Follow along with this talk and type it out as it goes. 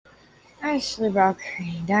Ashley Brock,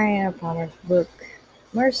 Diana Palmer, book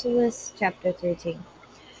Merciless, Chapter 13.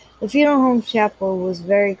 The funeral home chapel was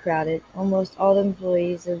very crowded. Almost all the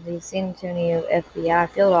employees of the San Antonio FBI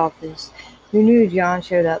field office who knew John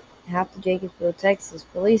showed up. Half the Jacobsville, Texas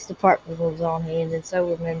Police Department was on hand, and so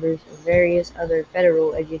were members of various other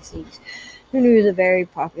federal agencies who knew the very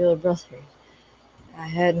popular brothers. I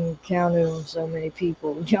hadn't counted on so many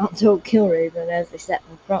people, John told Kilraven as they sat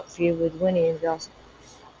in the front pew with Winnie and Jocelyn.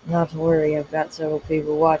 Not to worry, I've got several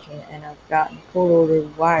people watching, and I've gotten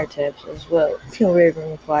court-ordered wiretaps as well, Kilraven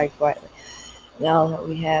replied quietly. Now that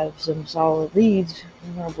we have some solid leads,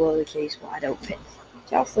 we're going to blow the case wide open.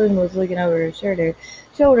 Jocelyn was looking over her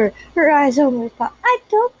shoulder, her eyes almost popped. I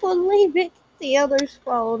don't believe it! The others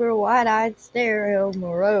followed her wide-eyed stare at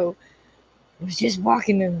Moreau was just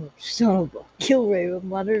walking in the son of a Kilraven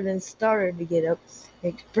muttered and started to get up. The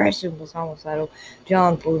expression was homicidal.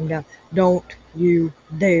 John pulled him down. Don't you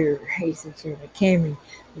dare, he said sternly. Cammy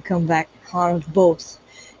will come back and haunt us both.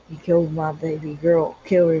 You killed my baby girl,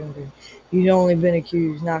 Kilraven. You've only been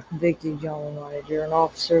accused, not convicted, John reminded. You're an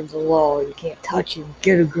officer of the law. You can't touch him.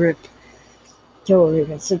 Get a grip.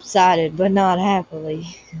 Kilraven subsided, but not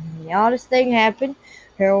happily. The oddest thing happened.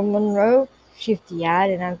 Harold Monroe,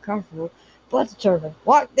 shifty-eyed and uncomfortable, but determined,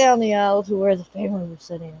 walked down the aisle to where the family was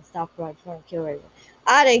sitting and stopped right in front of Kilraven.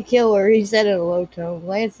 I didn't kill her, he said in a low tone,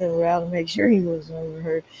 glancing around to make sure he wasn't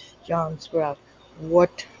overheard. John scowled.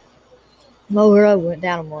 What? Monroe went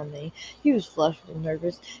down on one knee. He was flushed and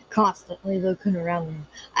nervous, constantly looking around him.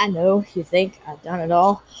 I know you think I've done it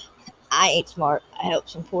all. I ain't smart. I help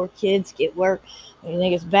some poor kids get work. You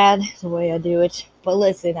think it's bad the way I do it. But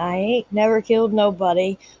listen, I ain't never killed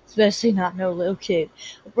nobody, especially not no little kid.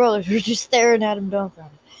 The brothers were just staring at him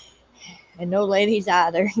dumbfounded. And no ladies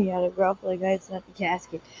either. He had a gruffly glancing at the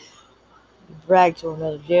casket. You bragged to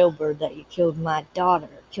another jailbird that you killed my daughter,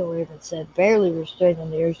 Kilraven said, barely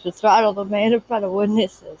restraining the urge to throttle the man in front of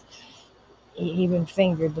witnesses. He even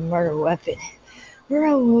fingered the murder weapon.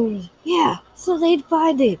 Bro, yeah, so they'd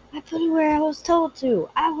find it. I put it where I was told to.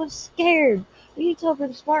 I was scared. You told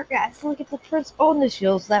them smart guys to look at the prints on the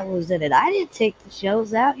shells that was in it. I didn't take the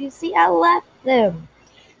shells out. You see, I left them.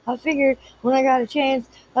 I figured when I got a chance,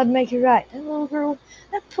 I'd make it right. That little girl,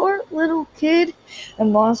 that poor little kid, a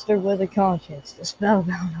monster with a conscience. The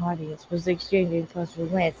spellbound audience was exchanging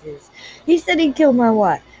puzzled glances. He said he'd kill my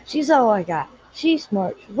wife. She's all I got. She's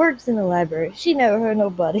smart. She works in the library. She never hurt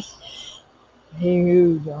nobody. Hey,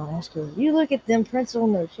 you, John asked her. You look at them prints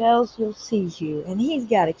on those shells, you'll see you. And he's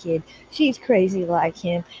got a kid. She's crazy like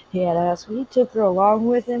him. He had asked. He took her along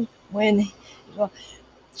with him when well,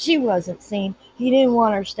 she wasn't seen. He didn't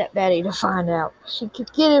want her stepdaddy to find out. She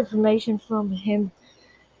could get information from him.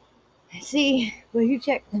 See, well, you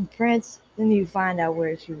check them prints, then you find out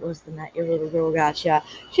where she was the night your little girl got shot.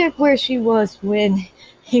 Check where she was when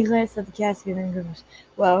he glanced at the casket and goes,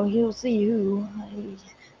 well, you'll see who.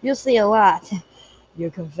 You'll see a lot. You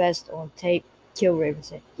confessed on tape, Kilraven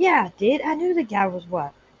said. Yeah, I did. I knew the guy was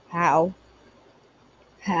what? How?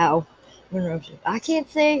 How? Monroe said. I can't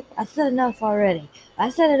say. I said enough already. I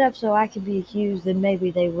set it up so I could be accused, and maybe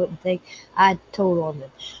they wouldn't think I'd told on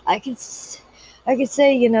them. I could, I could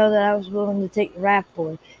say, that I was willing to take the rap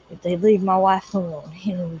for it if they'd leave my wife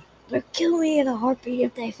alone. They'll kill me in a heartbeat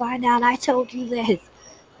if they find out I told you this.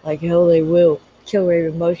 Like hell they will.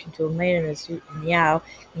 Kilraven motioned to a man in a suit in the aisle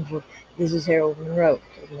and said, this is Harold Monroe.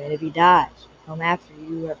 So, man, if he dies, we'll come after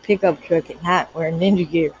you in a pickup truck at night wearing ninja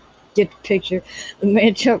gear. Get the picture? The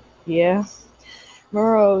man chuckled. Yeah.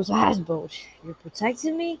 Monroe's eyes bulged. You're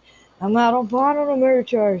protecting me? I'm out on bond on a murder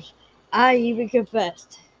charge. I even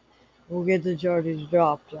confessed. We'll get the charges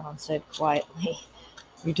dropped, John said quietly.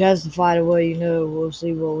 You testify to what you know. We'll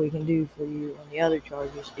see what we can do for you on the other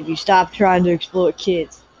charges. If you stop trying to exploit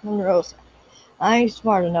kids. Monroe said, I ain't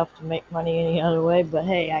smart enough to make money any other way, but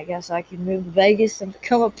hey, I guess I can move to Vegas and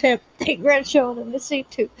become a pimp. Take Renshaw in the seat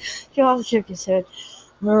too. John shook his head.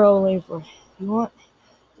 Monroe leaned forward. You want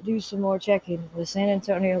to do some more checking with San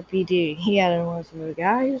Antonio PD? He added once to the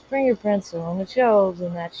guy whose fingerprints are on the shelves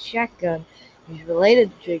in that shotgun. He's related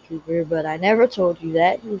to Jake Cooper, but I never told you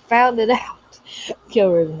that. You found it out.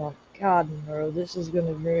 Kilraven laughed. God, Monroe, this is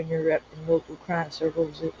gonna ruin your rep in local crime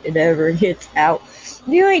circles if it ever gets out.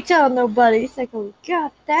 You ain't telling nobody. He's like, oh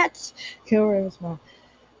God, that's Kilraven smiled.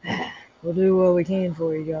 We'll do what we can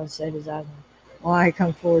for you, John said his eyes. Why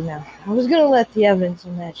come forward now? I was gonna let the evidence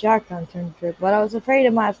on that shotgun turn the trick, but I was afraid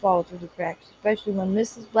it might fall through the cracks, especially when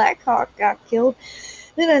Mrs. Blackhawk got killed.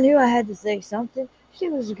 Then I knew I had to say something. She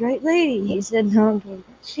was a great lady, he said non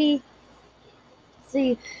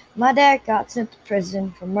See, my dad got sent to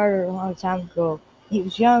prison for murder a long time ago. He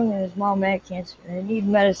was young and his mom had cancer and he needed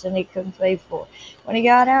medicine he couldn't pay for. When he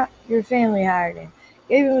got out, your family hired him,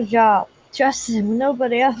 gave him a job, trusted him when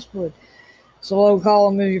nobody else would. So I'll call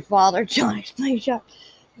him as your father, John explained.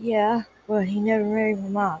 Yeah, but he never married my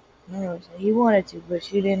mom. Monroe said he wanted to, but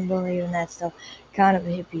she didn't believe in that stuff. Kind of a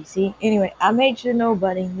hippie, see? Anyway, I made sure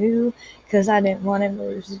nobody knew because I didn't want him to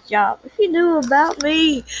lose his job. If he knew about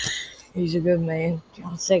me, he's a good man,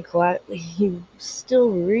 John said quietly. He was still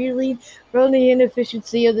reeling from the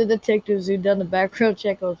inefficiency of the detectives who'd done the background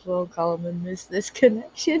check on phone call him and missed this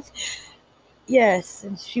connection. Yes,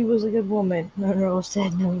 and she was a good woman, Monroe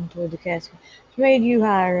said, nodding toward the casket. She made you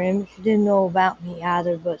hire him. She didn't know about me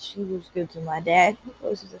either, but she was good to my dad.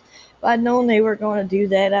 If I'd known they were going to do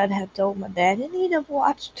that, I'd have told my dad, and he'd have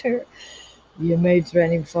watched her. You made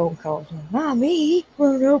threatening phone calls. Not me,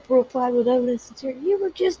 Monroe replied with evident sincerity. You were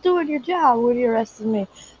just doing your job when you arrested me.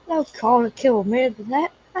 No call to kill a man for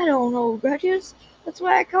that. I don't hold grudges. That's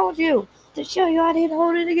why I called you, to show you I didn't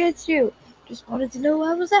hold it against you. Just wanted to know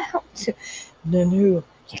I was out. Then who?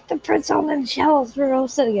 Check the prints on them shelves, Monroe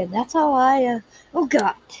said again. That's all oh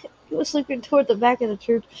God. He was looking toward the back of the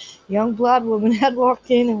church. A young blonde woman had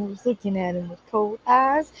walked in and was looking at him with cold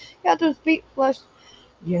eyes. Got to his feet, flushed.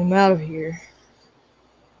 Get him out of here,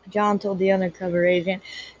 John told the undercover agent,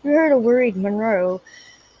 who heard a worried Monroe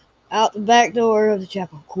out the back door of the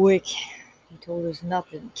chapel. Quick, he told us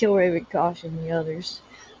nothing. Kilraven cautioned the others.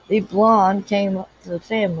 The blonde came up to the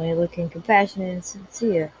family, looking compassionate and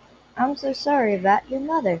sincere. I'm so sorry about your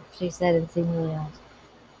mother, she said in seemingly honest.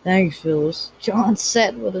 Thanks, Phyllis, John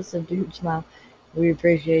said with a subdued smile. We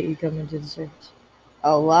appreciate you coming to the service.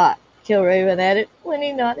 A lot, Kilraven added when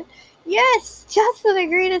he nodded. Yes, Jocelyn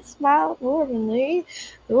agreed and smiled warmly.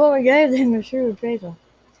 The woman gave them a shrewd appraisal.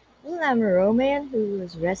 Wasn't that Moreau man who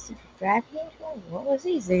was arrested for trafficking? What was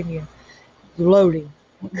he saying? Gloating.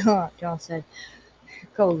 God, John said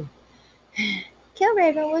coldly.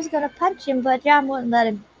 Kilraven was going to punch him, but John wouldn't let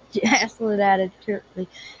him. Jocelyn added tersely.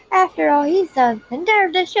 After all he's done, the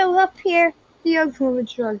nerve to show up here. The young woman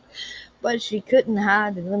shrugged, but she couldn't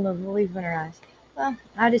hide the gleam of relief in her eyes. Well,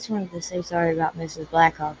 I just wanted to say sorry about Mrs.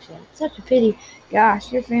 Blackhawk. She had such a pity.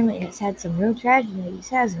 Gosh, your family has had some real tragedies,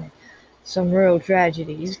 hasn't it? Some real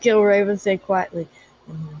tragedies, Kilraven said quietly.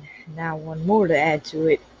 And now one more to add to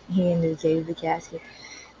it. He indicated the casket.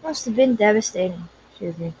 Must have been devastating, she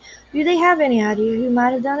agreed. Do they have any idea who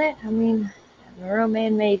might have done it? I mean, the Monroe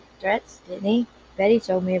man made threats, didn't he? Betty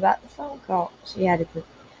told me about the phone call, she added quickly.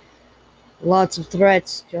 Lots of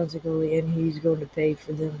threats, John said coolly, and he's going to pay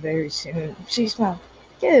for them very soon. She smiled.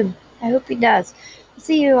 Good. I hope he does. I'll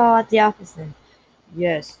see you all at the office then.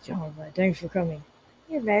 Yes, John replied. Thanks for coming.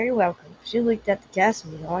 You're very welcome. She looked at the castle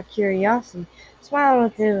with odd curiosity,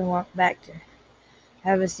 smiled at them, and walked back to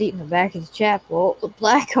have a seat in the back of the chapel. The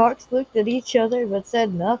Blackhawks looked at each other but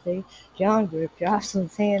said nothing. John gripped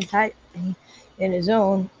Jocelyn's hand tightly in his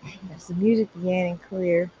own as the music began in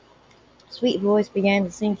clear, sweet voice began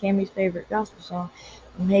to sing Cammy's favorite gospel song,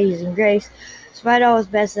 Amazing Grace. Despite all his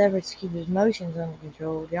best efforts to keep his emotions under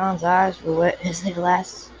control, John's eyes were wet as the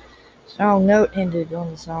last strong note ended on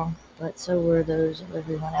the song, but so were those of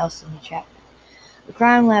everyone else in the chapel. The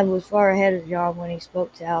crime lab was far ahead of John when he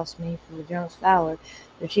spoke to Alice Mead for Jonas Fowler,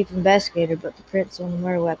 their chief investigator, but the prints on the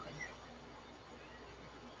murder weapon.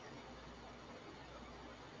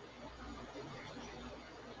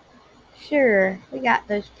 Sure, we got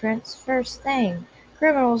those prints first thing.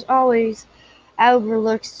 Criminals always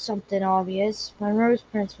overlook something obvious. Monroe's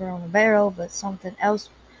prints were on the barrel, but someone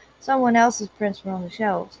else's prints were on the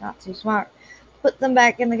shelves. Not too smart. Put them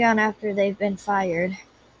back in the gun after they've been fired.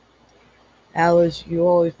 Alice, you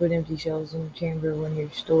always put empty shells in the chamber when you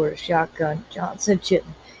store a shotgun, John said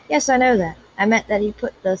chitling. Yes, I know that. I meant that he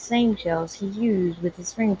put the same shells he used with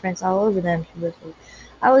his fingerprints all over them, she whispered.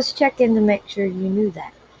 I was checking to make sure you knew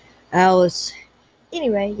that. Alice.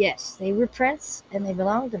 Anyway, yes, they were prints, and they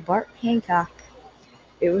belonged to Bart Hancock.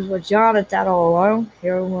 It was what John had thought all along.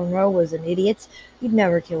 Harold Monroe was an idiot. He'd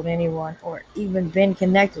never killed anyone, or even been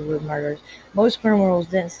connected with murders. Most criminals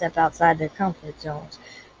didn't step outside their comfort zones.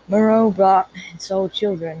 Monroe bought and sold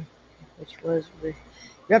children, which was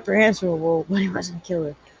reprehensible, but he wasn't a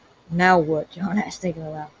killer. Now what? John asked, thinking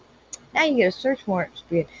aloud. Now you get a search warrant,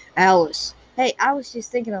 Speed. Alice. Hey, I was just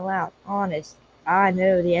thinking aloud. Honest. I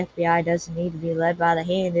know the FBI doesn't need to be led by the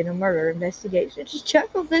hand in a murder investigation. She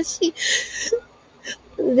chuckled as she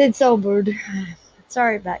then sobered.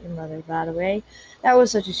 Sorry about your mother, by the way. That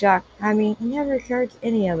was such a shock. I mean, it never occurred to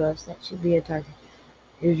any of us that she'd be a target.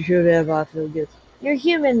 You should have, I feel good. You're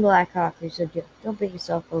human, Blackhawk, said Joe. Don't beat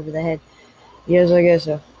yourself over the head. Yes, I guess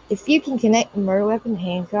so. If you can connect the murder weapon to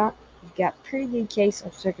Hancock, you've got a pretty good case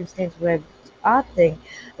of circumstantial evidence. odd thing.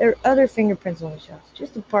 There were other fingerprints on the shelves,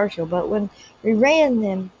 just a partial, but when we ran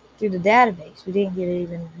them through the database, we didn't get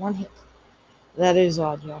even one hit. That is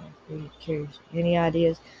odd, Johnny. Are curious? Any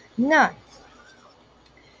ideas? None.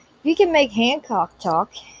 If you can make Hancock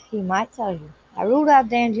talk, he might tell you. I ruled out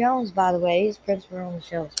Dan Jones, by the way. His prints were on the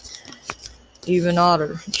shelves. Even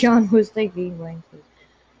odder. John was thinking blankly.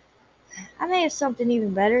 I may have something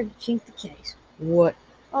even better to chink the case. What?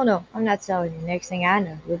 Oh no, I'm not telling you. Next thing I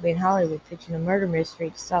know, we'll be in Hollywood pitching a murder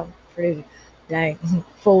mystery to some producer. Dang,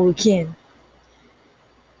 fold again.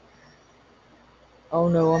 Oh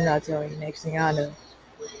no, I'm not telling you. Next thing I know.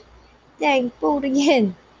 Dang, fold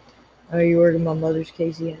again. Are you working my mother's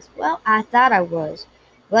case? Yes. Well, I thought I was.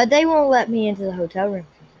 But they won't let me into the hotel room.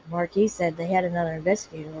 Marquis said they had another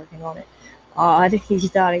investigator working on it. Odd, he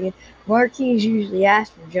thought again. Marquis usually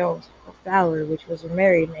asked for Jones, or Fowler, which was her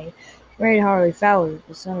married name. She married Harley Fowler,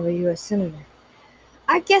 the son of a U.S. Senator.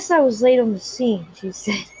 I guess I was late on the scene, she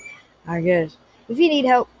said. I guess. If you need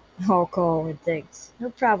help, I'll call and thanks. No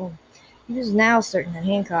problem. He was now certain that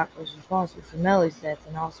Hancock was responsible for Mellie's death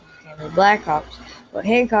and also for Cameron Blackhawk's. What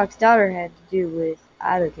Hancock's daughter had to do with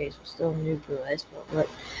either case was still new to us, but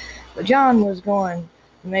John was going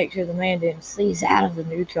to make sure the man didn't sneeze out of the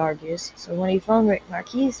new charges. So when he phoned Rick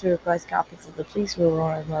Marquis to request copies of the police report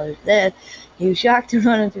on his mother's death, he was shocked to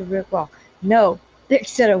run into a brick wall. No, Rick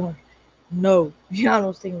said at once. No, John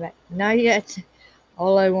was thinking back. Not yet.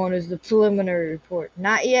 All I want is the preliminary report.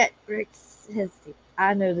 Not yet, Rick hesitated.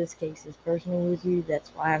 I know this case is personal with you. That's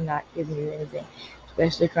why I'm not giving you anything,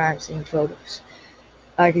 especially crime scene photos.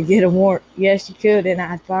 I could get a warrant. Yes, you could, and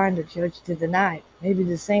I'd find a judge to deny it. Maybe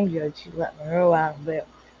the same judge who let Monroe out on bail.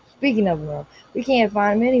 Speaking of Monroe, we can't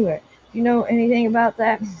find him anywhere. Do you know anything about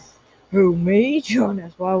that? Who, me? John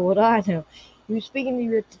asked. Why would I know? He was speaking to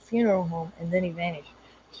you at the funeral home, and then he vanished.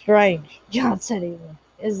 Strange, John said evenly.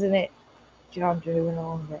 Isn't it? John drew an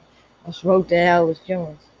long breath. I spoke to Alice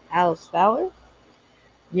Jones. Alice Fowler?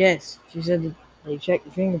 Yes, she said that they checked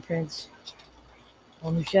the fingerprints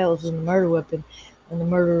on the shells and the murder weapon and the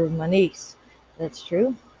murder of my niece. That's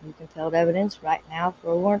true. You can tell evidence right now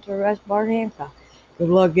for a warrant to arrest Bart Hancock. Good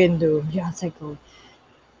luck getting to him, John said coldly.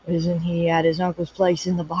 Isn't he at his uncle's place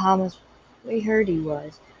in the Bahamas? We heard he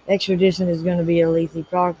was. Extradition is going to be a lengthy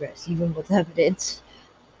progress, even with evidence.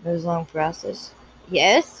 It was a long process.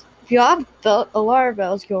 Yes? John felt alarm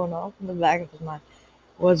bells going off in the back of his mind.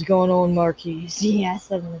 What's going on, Marquis? He asked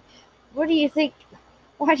suddenly. What do you think?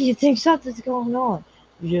 Why do you think something's going on?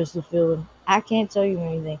 Just a feeling. I can't tell you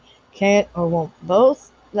anything. Can't or won't.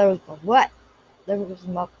 Both? There was both. What? There was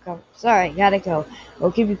some cover. Sorry, gotta go.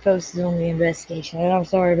 We'll keep you posted on the investigation. And I'm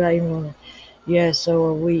sorry about your mother. Yes, so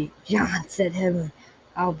are we. John said heavily.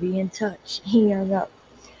 I'll be in touch. He hung up.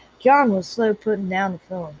 John was slow putting down the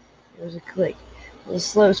phone. There was a click. With a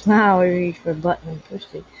slow smile, he reached for a button and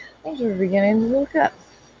pushed it. Things were beginning to look up.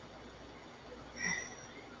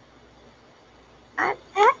 I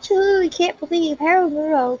absolutely can't believe Harold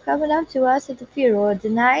Monroe coming up to us at the funeral and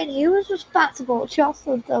denying he was responsible.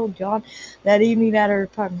 Jocelyn told John that evening at her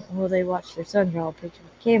apartment while they watched their son draw a picture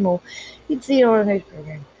of a camel. He'd seen it on a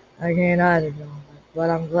newspaper. I can't either, John,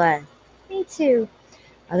 but I'm glad. Me too.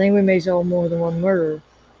 I think we may solve more than one murder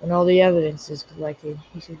when all the evidence is collected,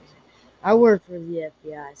 he said. I work for the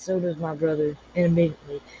FBI, so does my brother,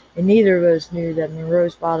 intermittently, and neither of us knew that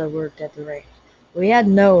Monroe's father worked at the ranch. If we had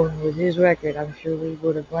known with his record, I'm sure we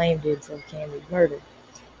would have blamed him for Cammy's murder.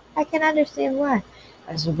 I can understand why.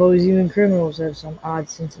 I suppose even criminals have some odd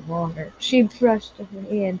sense of honor. She brushed her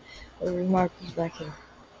hand over Marky's black hair.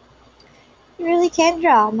 You really can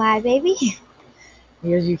draw, my baby.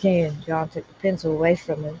 Yes, you can. John took the pencil away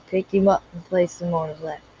from him, picked him up, and placed him on his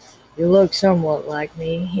lap. You look somewhat like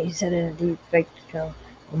me, he said in a deep, faked tone.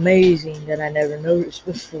 Amazing that I never noticed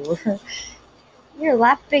before. You're a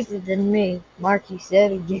lot bigger than me, Marky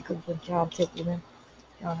said and giggled when John tickled him.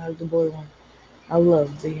 John hugged the boy once. I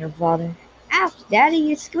love being a father. Ouch, Daddy,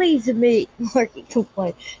 you're squeezing me, Marky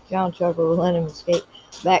complained. John chuckled and let him escape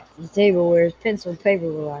back to the table where his pencil and paper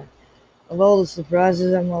were lying. Of all the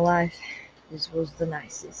surprises of my life, this was the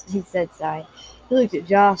nicest, he said, sighing. He looked at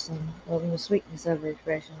Jocelyn, loving the sweetness of her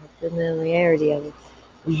expression, the familiarity of it.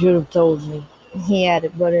 You should have told me, he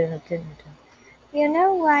added, but in a tender tone. You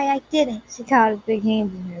know why I didn't, she caught his big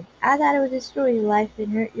hands in hers. I thought it would destroy your life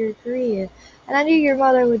and hurt your career, and I knew your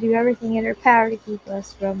mother would do everything in her power to keep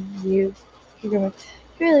us from you. She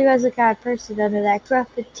really was a kind person under that gruff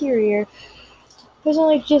interior. I was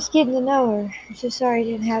only just getting to know her. I'm so sorry I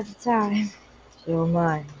didn't have the time. So am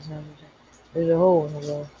I, there's a hole in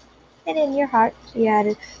the wall. And in your heart, she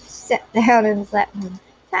added, sat down and slapped him.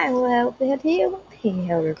 Time will help it heal. He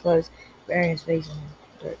held her close, burying his face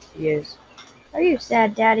in her. Yes. Are you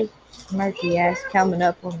sad, Daddy? Murky asked, coming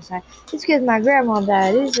up on the side. It's 'cause my grandma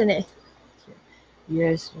died, isn't it?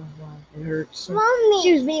 Yes, it hurts. Mommy.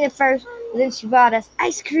 She was mean at first, but then she bought us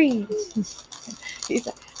ice cream. She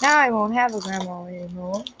said, now I won't have a grandma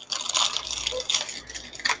anymore.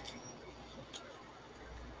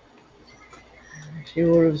 She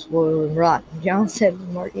would have spoiled and rotten. John said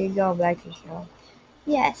when Marky had gone back to his job.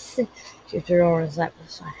 Yes. She threw her on his lap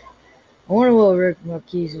beside. I wonder what Rick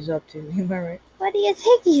Marquise is up to, he murmured. What do you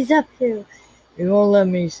think he's up to? He won't let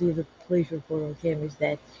me see the police report on Cammy's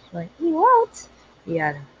death. She's like, he won't.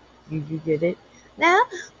 Yeah, you get it? Now,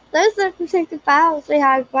 those are protected files. They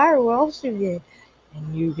hide firewalls again.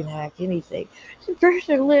 And you can hack anything. She pursed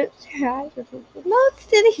her lips, her eyes were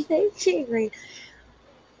most anything, she agreed.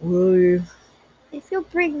 Will you? If you'll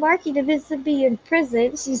bring Marky to visit me in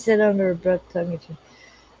prison, she said under her breath, tongue in cheek.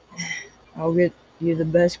 I'll get you the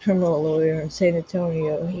best criminal lawyer in San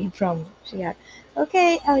Antonio, he promised. She got,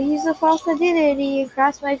 okay, I'll use a false identity and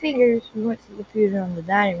cross my fingers. She went to the computer on the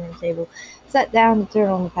dining room table, sat down to turn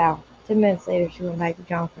on the power. 10 minutes later, she went back to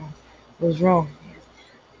John Frank. What was wrong?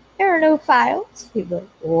 There are no files. He goes,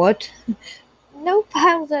 what? No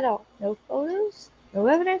files at all. No photos, no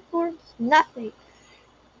evidence forms, nothing.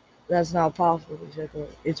 That's not possible, he said.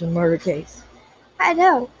 It's a murder case. I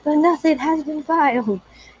know, but nothing has been filed.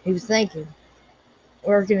 He was thinking,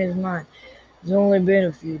 working his mind. It's only been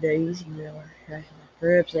a few days, he realized.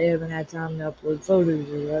 Perhaps they haven't had time to upload photos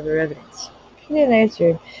or other evidence. He didn't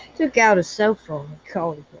answer him. Took out his cell phone and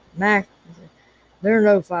called him. Mac, he said, there are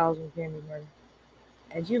no files on Candy Murder.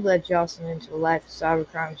 Had you led Jocelyn into a life of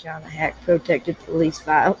cybercrime trying to hack protected police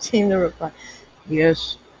files? Seemed to reply,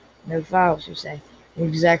 yes. No files, you say.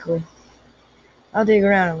 Exactly. I'll dig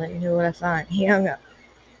around and let you know what I find. He hung up.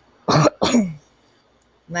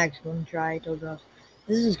 Max couldn't try, he told Jocelyn.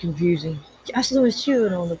 This is confusing. Jocelyn was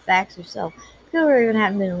chewing on the facts herself. Killer even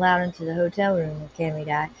hadn't been allowed into the hotel room when Cammy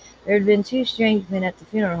died. There had been two strange men at the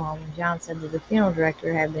funeral home, and John said that the funeral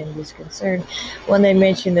director had been disconcerted when they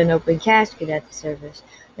mentioned an open casket at the service.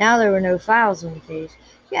 Now there were no files on the case.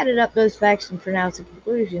 She added up those facts and pronounced a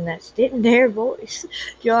conclusion that didn't dare voice.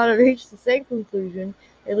 John had reached the same conclusion.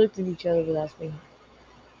 They looked at each other without speaking.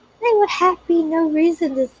 There would have been no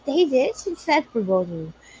reason to state it, she said for both of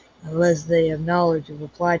them. Unless they have knowledge of a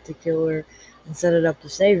plot to kill her and set it up to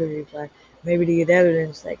save her, he replied. Maybe to get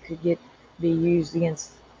evidence that could be used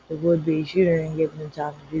against the would-be shooter and give them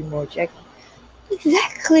time to do more checking.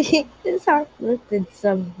 Exactly. His heart lifted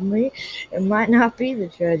suddenly. It might not be the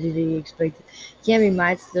tragedy he expected. Cammy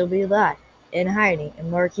might still be alive, in hiding, and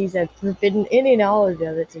Marquise had forbidden any knowledge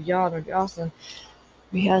of it to John or Jocelyn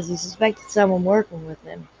because he suspected someone working with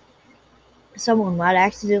them. Someone might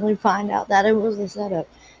accidentally find out that it was a setup.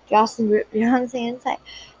 Jocelyn gripped John's hand tight.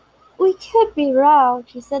 We could be wrong,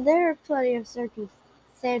 she said. There are plenty of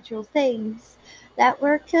circumstantial things that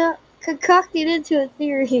were concocted into a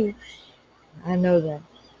theory. I know that.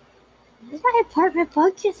 Is my apartment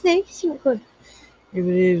bugged, you think? She would. If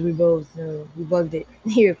it is, we both know. We bugged it,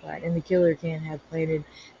 he replied, and the killer can't have planted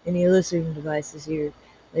any listening devices here.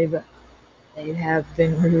 They have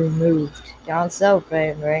been removed. John's cell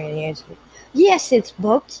phone rang and he answered it. Yes, it's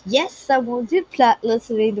bugged. Yes, someone did plant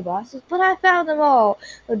listening devices, but I found them all.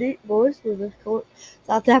 A deep voice with a short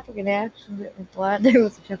South African accent replied. There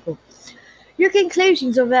was a chuckle. Your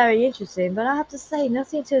conclusions are very interesting, but I have to say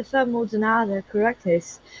nothing to affirm or deny their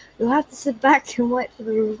correctness. You'll have to sit back and wait for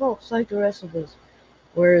the results like the rest of us.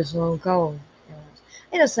 Where is Sloan Collins?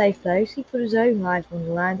 In a safe place. He put his own life on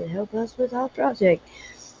the line to help us with our project.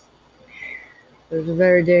 There's a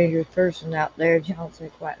very dangerous person out there, John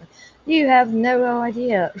said quietly. You have no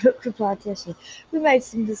idea, Rook replied testily. We made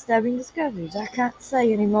some disturbing discoveries. I can't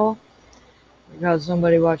say any more. You got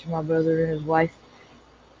somebody watching my brother and his wife?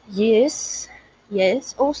 Yes.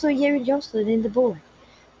 Yes. Also you and Jocelyn and the boy.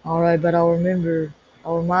 All right, but I'll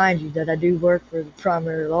remind you that I do work for the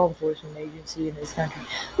primary law enforcement agency in this country,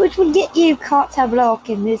 which would get you caught to block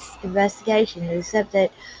in this investigation, except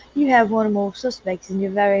that you have one or more suspects in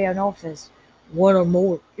your very own office. One or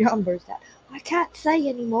more, John burst out. I can't say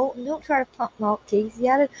any more, and don't try to pump Mark Teague, he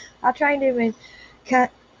added. I trained him in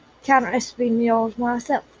counter-espionage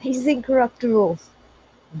myself. He's incorruptible.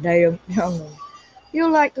 Damn, young man.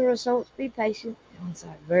 You'll like the results. Be patient. John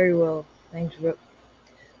sighed. Very well. Thanks, Rook.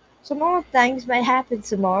 Some more things may happen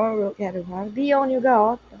tomorrow, Rook had reminded. Be on your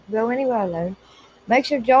guard. Don't go anywhere alone. Make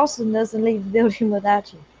sure Jocelyn doesn't leave the building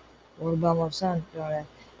without you. What about my son? John asked.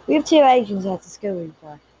 We have two agents at the school, he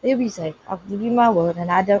replied. They'll be safe. I'll give you my word, and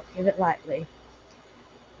I don't give it lightly.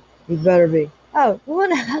 You'd better be. Oh,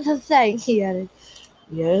 one other thing, he added.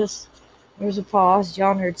 Yes? There was a pause.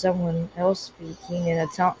 John heard someone else speaking in a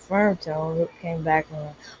firm tone. Luke came back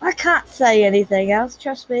and "I can't say anything else.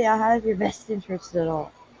 Trust me, I have your best interests at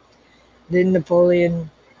all." Didn't Napoleon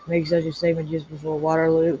make such a statement just before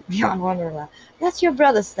Waterloo? John wondered aloud. That's your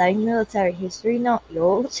brother's thing, military history, not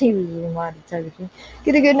yours, he was reminded tugishly.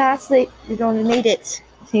 Get a good night's sleep. You're going to need it.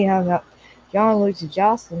 He hung up. John looked at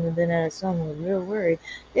Jocelyn and then at his son with real worry.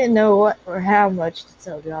 Didn't know what or how much to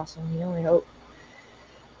tell Jocelyn. He only hoped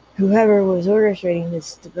whoever was orchestrating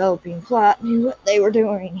this developing plot knew what they were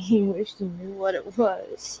doing. He wished he knew what it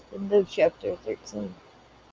was. End of chapter 13.